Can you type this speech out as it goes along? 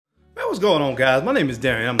what's going on, guys? My name is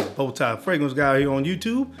Darren. I'm the Bowtie Fragrance Guy here on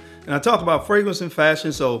YouTube, and I talk about fragrance and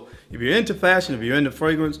fashion. So if you're into fashion, if you're into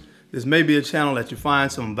fragrance, this may be a channel that you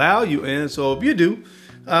find some value in. So if you do,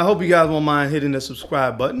 I hope you guys won't mind hitting the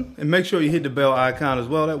subscribe button, and make sure you hit the bell icon as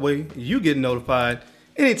well. That way you get notified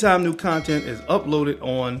anytime new content is uploaded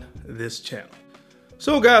on this channel.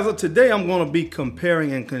 So guys, today I'm going to be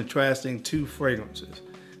comparing and contrasting two fragrances.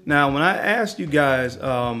 Now, when I asked you guys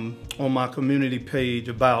on my community page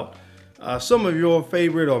about some of your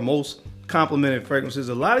favorite or most complimented fragrances,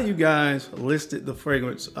 a lot of you guys listed the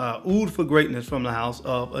fragrance Oud for Greatness from the house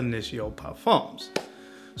of Initio Parfums.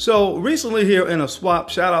 So recently here in a swap,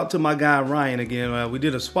 shout out to my guy Ryan again, we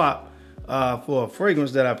did a swap for a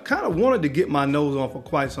fragrance that I've kind of wanted to get my nose on for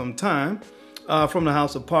quite some time from the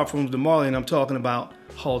house of Parfums de Marly, and I'm talking about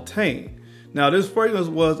Haltane. Now, this fragrance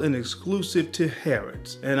was an exclusive to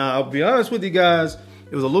Harrods, and I'll be honest with you guys,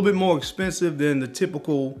 it was a little bit more expensive than the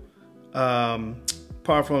typical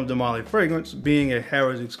Parfums de Marly fragrance, being a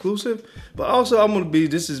Harrods exclusive. But also,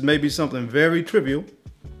 this is maybe something very trivial,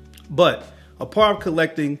 but a part of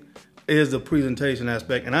collecting is the presentation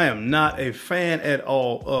aspect, and I am not a fan at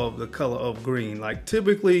all of the color of green. Like,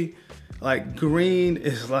 typically, like, green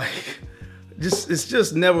is like, it's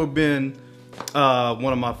just never been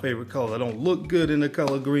one of my favorite colors. I don't look good in the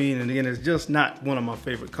color green, and again, it's just not one of my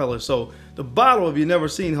favorite colors. So the bottle, if you've never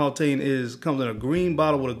seen Haltane, comes in a green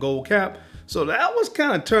bottle with a gold cap. So that was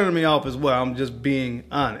kind of turning me off as well. I'm just being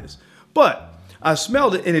honest. But I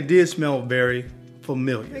smelled it, and it did smell very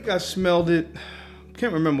familiar. I think I smelled it,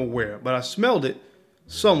 can't remember where, but I smelled it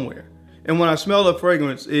somewhere. And when I smelled the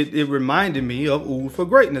fragrance, it reminded me of Oud for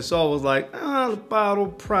Greatness. So I was like, the bottle,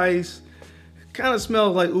 price, kind of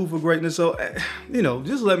smells like Oud for Greatness, so you know,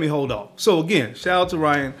 just let me hold off. So again, shout out to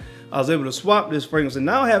Ryan. I was able to swap this fragrance, and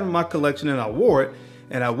now I have it in my collection, and I wore it.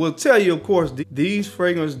 And I will tell you, of course, these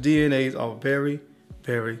fragrance DNAs are very,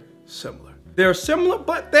 very similar. They're similar,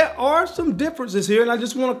 but there are some differences here, and I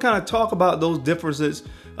just want to kind of talk about those differences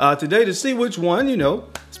today to see which one, you know,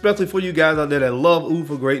 especially for you guys out there that love Oud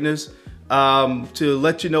for Greatness, to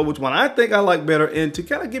let you know which one I think I like better, and to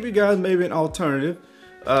kind of give you guys maybe an alternative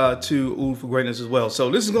to Oud for Greatness as well.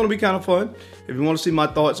 So this is going to be kind of fun. If you want to see my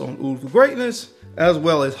thoughts on Oud for Greatness as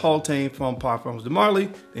well as Haltane from Parfums de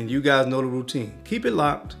Marly, then you guys know the routine. Keep it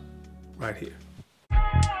locked right here.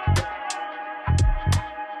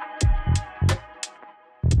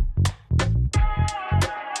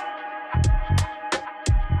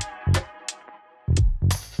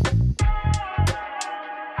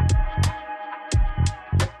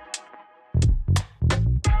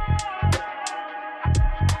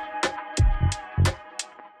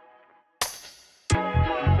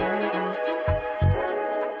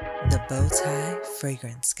 The Bowtie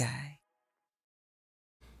Fragrance Guy.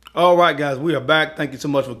 All right, guys, we are back. Thank you so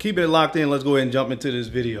much for keeping it locked in. Let's go ahead and jump into this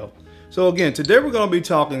video. So again, today we're going to be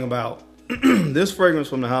talking about this fragrance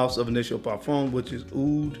from the house of Initio Parfums, which is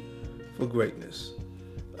Oud for Greatness.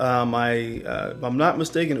 If I'm not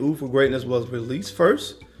mistaken, Oud for Greatness was released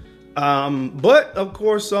first. But of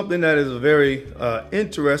course, something that is very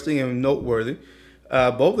interesting and noteworthy.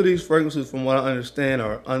 Both of these fragrances, from what I understand,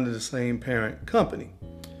 are under the same parent company.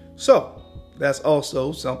 So that's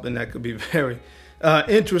also something that could be very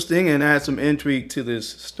interesting and add some intrigue to this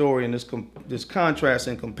story and this contrast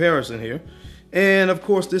and comparison here. And of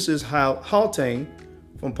course, this is Haltane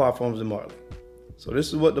from Parfums de Marly. So this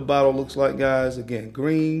is what the bottle looks like, guys. Again,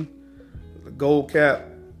 green, the gold cap.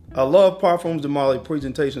 I love Parfums de Marly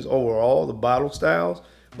presentations overall, the bottle styles.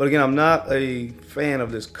 But again, I'm not a fan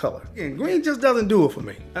of this color. Again, green just doesn't do it for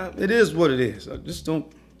me. It is what it is. I just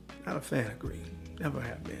not a fan of green. Never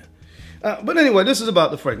have been. But anyway, this is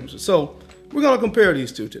about the fragrances. So we're going to compare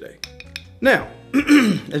these two today. Now,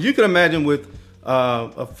 as you can imagine with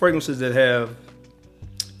fragrances that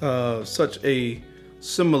have such a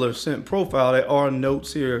similar scent profile, there are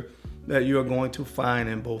notes here that you are going to find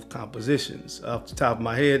in both compositions. Off the top of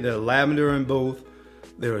my head, there's lavender in both.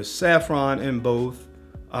 There is saffron in both.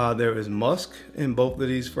 There is musk in both of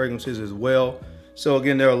these fragrances as well. So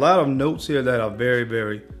again, there are a lot of notes here that are very,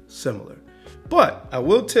 very similar. But I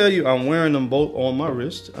will tell you, I'm wearing them both on my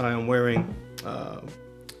wrist. I am wearing Oud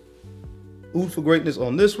for Greatness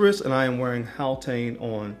on this wrist, and I am wearing Haltane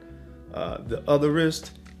on the other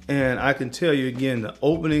wrist. And I can tell you again, the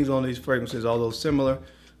openings on these fragrances, although similar,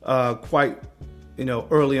 quite, you know,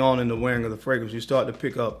 early on in the wearing of the fragrance, you start to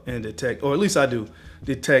pick up and detect, or at least I do,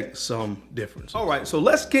 detect some difference. All right, so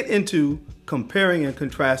let's get into comparing and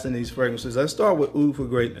contrasting these fragrances. Let's start with Oud for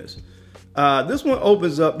Greatness. This one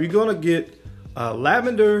opens up, you're gonna get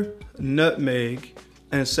lavender, nutmeg,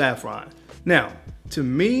 and saffron. Now, to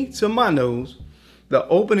me, to my nose, the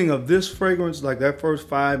opening of this fragrance, like that first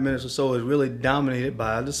 5 minutes or so, is really dominated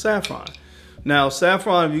by the saffron. Now,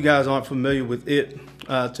 saffron, if you guys aren't familiar with it,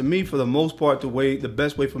 to me, for the most part, the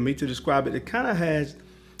best way for me to describe it, it kind of has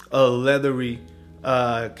a leathery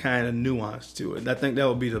kind of nuance to it. And I think that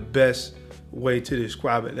would be the best way to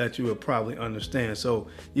describe it that you would probably understand. So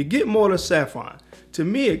you get more of the saffron. To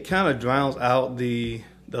me, it kind of drowns out the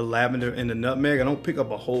lavender and the nutmeg. I don't pick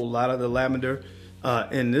up a whole lot of the lavender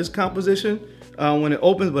in this composition when it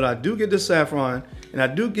opens, but I do get the saffron, and I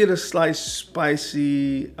do get a slight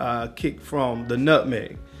spicy kick from the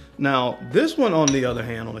nutmeg. Now, this one, on the other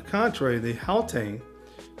hand, on the contrary, the Haltane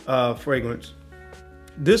fragrance,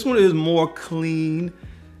 this one is more clean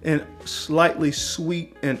and slightly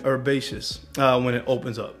sweet and herbaceous when it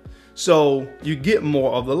opens up. So you get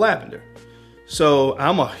more of the lavender. So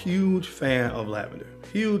I'm a huge fan of lavender.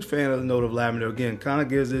 Huge fan of the note of lavender. Again, kind of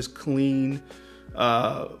gives this clean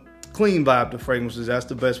vibe to fragrances. That's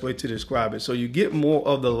the best way to describe it. So you get more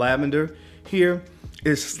of the lavender here.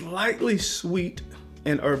 It's slightly sweet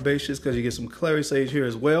and herbaceous because you get some clary sage here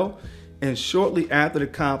as well. And shortly after the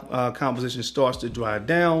composition starts to dry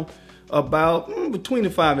down, about between the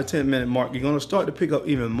 5 to 10 minute mark, you're going to start to pick up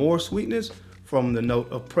even more sweetness from the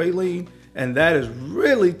note of praline. And that is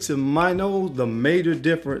really, to my nose, the major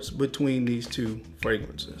difference between these two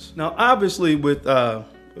fragrances. Now, obviously, with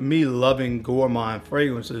me loving gourmand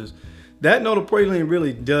fragrances, that note of praline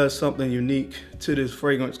really does something unique to this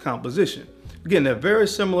fragrance composition. Again, they're very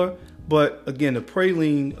similar, but again, the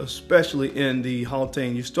praline, especially in the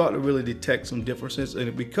Haltane, you start to really detect some differences in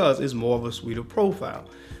it because it's more of a sweeter profile.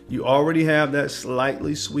 You already have that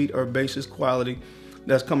slightly sweet herbaceous quality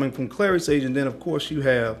that's coming from clary sage, and then of course you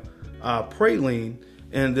have praline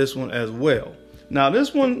in this one as well. Now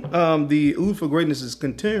this one, the Oud for Greatness, is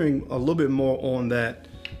continuing a little bit more on that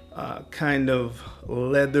kind of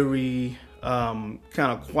leathery kind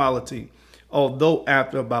of quality. Although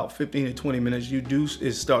after about 15 to 20 minutes,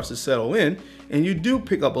 it starts to settle in, and you do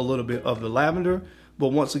pick up a little bit of the lavender. But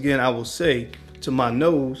once again, I will say, to my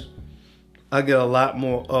nose, I get a lot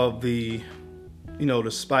more of the,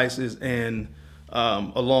 the spices and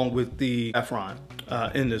along with the saffron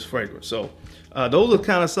in this fragrance. So those are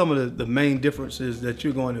kind of some of the main differences that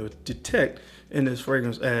you're going to detect in this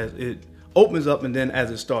fragrance as it opens up and then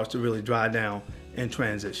as it starts to really dry down and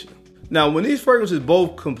transition. Now, when these fragrances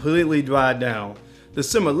both completely dry down, the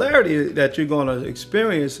similarity that you're going to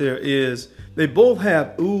experience here is they both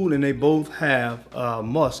have oud and they both have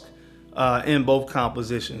musk in both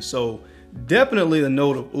compositions. So definitely the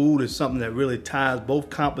note of oud is something that really ties both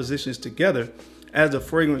compositions together as the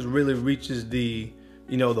fragrance really reaches the,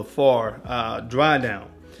 the far dry down.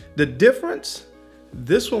 The difference,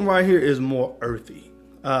 this one right here is more earthy.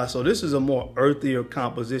 So this is a more earthier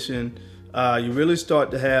composition. You really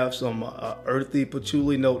start to have some earthy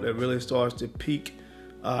patchouli note that really starts to peak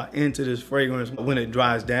into this fragrance when it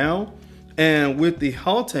dries down. And with the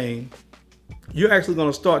Haltane, you're actually going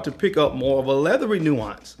to start to pick up more of a leathery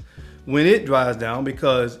nuance when it dries down,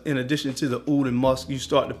 because in addition to the oud and musk, you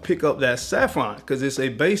start to pick up that saffron because it's a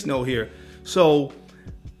base note here. So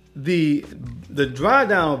the dry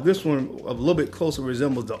down of this one a little bit closer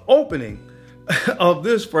resembles the opening of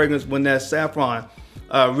this fragrance when that saffron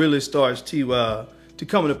really starts to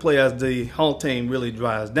come into play as the Haltane really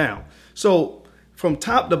dries down. So from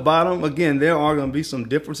top to bottom, again, there are going to be some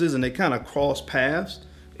differences, and they kind of cross paths,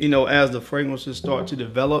 as the fragrances start to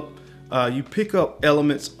develop. You pick up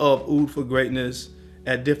elements of Oud for Greatness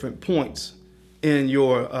at different points in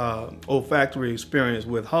your olfactory experience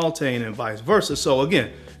with Haltane and vice versa. So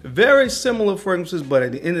again, very similar fragrances, but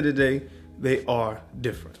at the end of the day, they are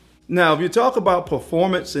different. Now, if you talk about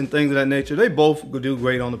performance and things of that nature, they both do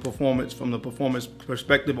great on the performance. From the performance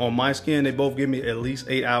perspective on my skin, they both give me at least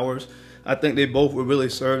 8 hours. I think they both would really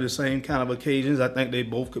serve the same kind of occasions. I think they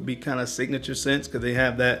both could be kind of signature scents because they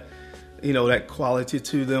have that, that quality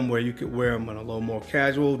to them where you could wear them in a little more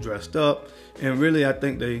casual, dressed up. And really, I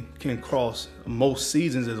think they can cross most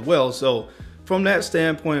seasons as well. So from that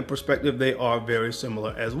standpoint and perspective, they are very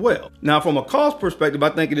similar as well. Now, from a cost perspective, I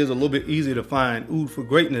think it is a little bit easier to find Oud for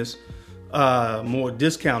Greatness more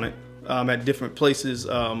discounted at different places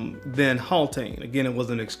than Haltane. Again, it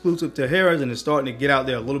was an exclusive to Harrods, and it's starting to get out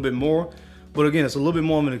there a little bit more. But again, it's a little bit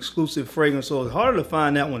more of an exclusive fragrance, so it's harder to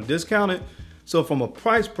find that one discounted. So from a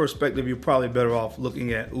price perspective, you're probably better off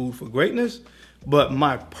looking at Oud for Greatness. But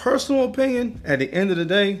my personal opinion, at the end of the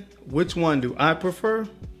day, which one do I prefer?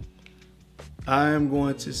 I'm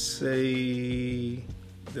going to say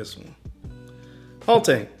this one,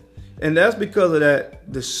 Haltane. And that's because of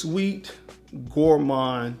the sweet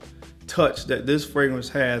gourmand touch that this fragrance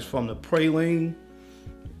has from the praline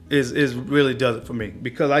is really does it for me,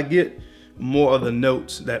 because I get more of the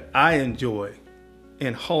notes that I enjoy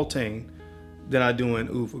in Haltane than I do in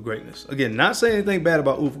Oud for Greatness. Again, not saying anything bad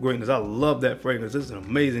about Oud for Greatness. I love that fragrance. It's an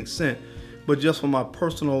amazing scent. But just for my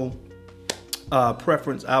personal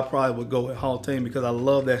preference, I probably would go with Haltane because I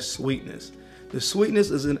love that sweetness. The sweetness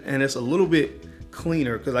is and it's a little bit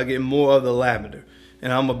cleaner because I get more of the lavender.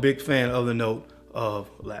 And I'm a big fan of the note of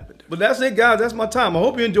lavender. But that's it, guys. That's my time. I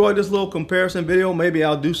hope you enjoyed this little comparison video. Maybe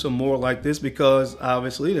I'll do some more like this because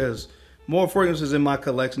obviously there's more fragrances in my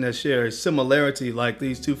collection that share a similarity like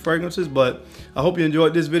these two fragrances. But I hope you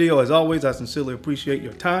enjoyed this video. As always, I sincerely appreciate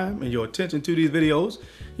your time and your attention to these videos.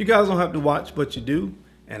 You guys don't have to watch, but you do,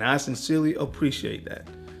 and I sincerely appreciate that.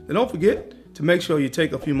 Then don't forget to make sure you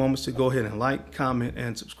take a few moments to go ahead and like, comment,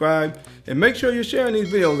 and subscribe. And make sure you're sharing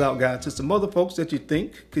these videos out, guys, to some other folks that you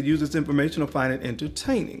think could use this information or find it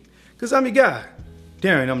entertaining. Because I'm your guy,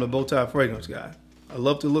 Darren. I'm the Bowtie Fragrance Guy. I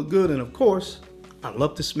love to look good, and of course, I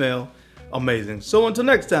love to smell amazing. So until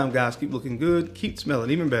next time, guys, keep looking good, keep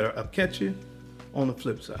smelling even better. I'll catch you on the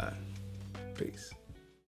flip side. Peace.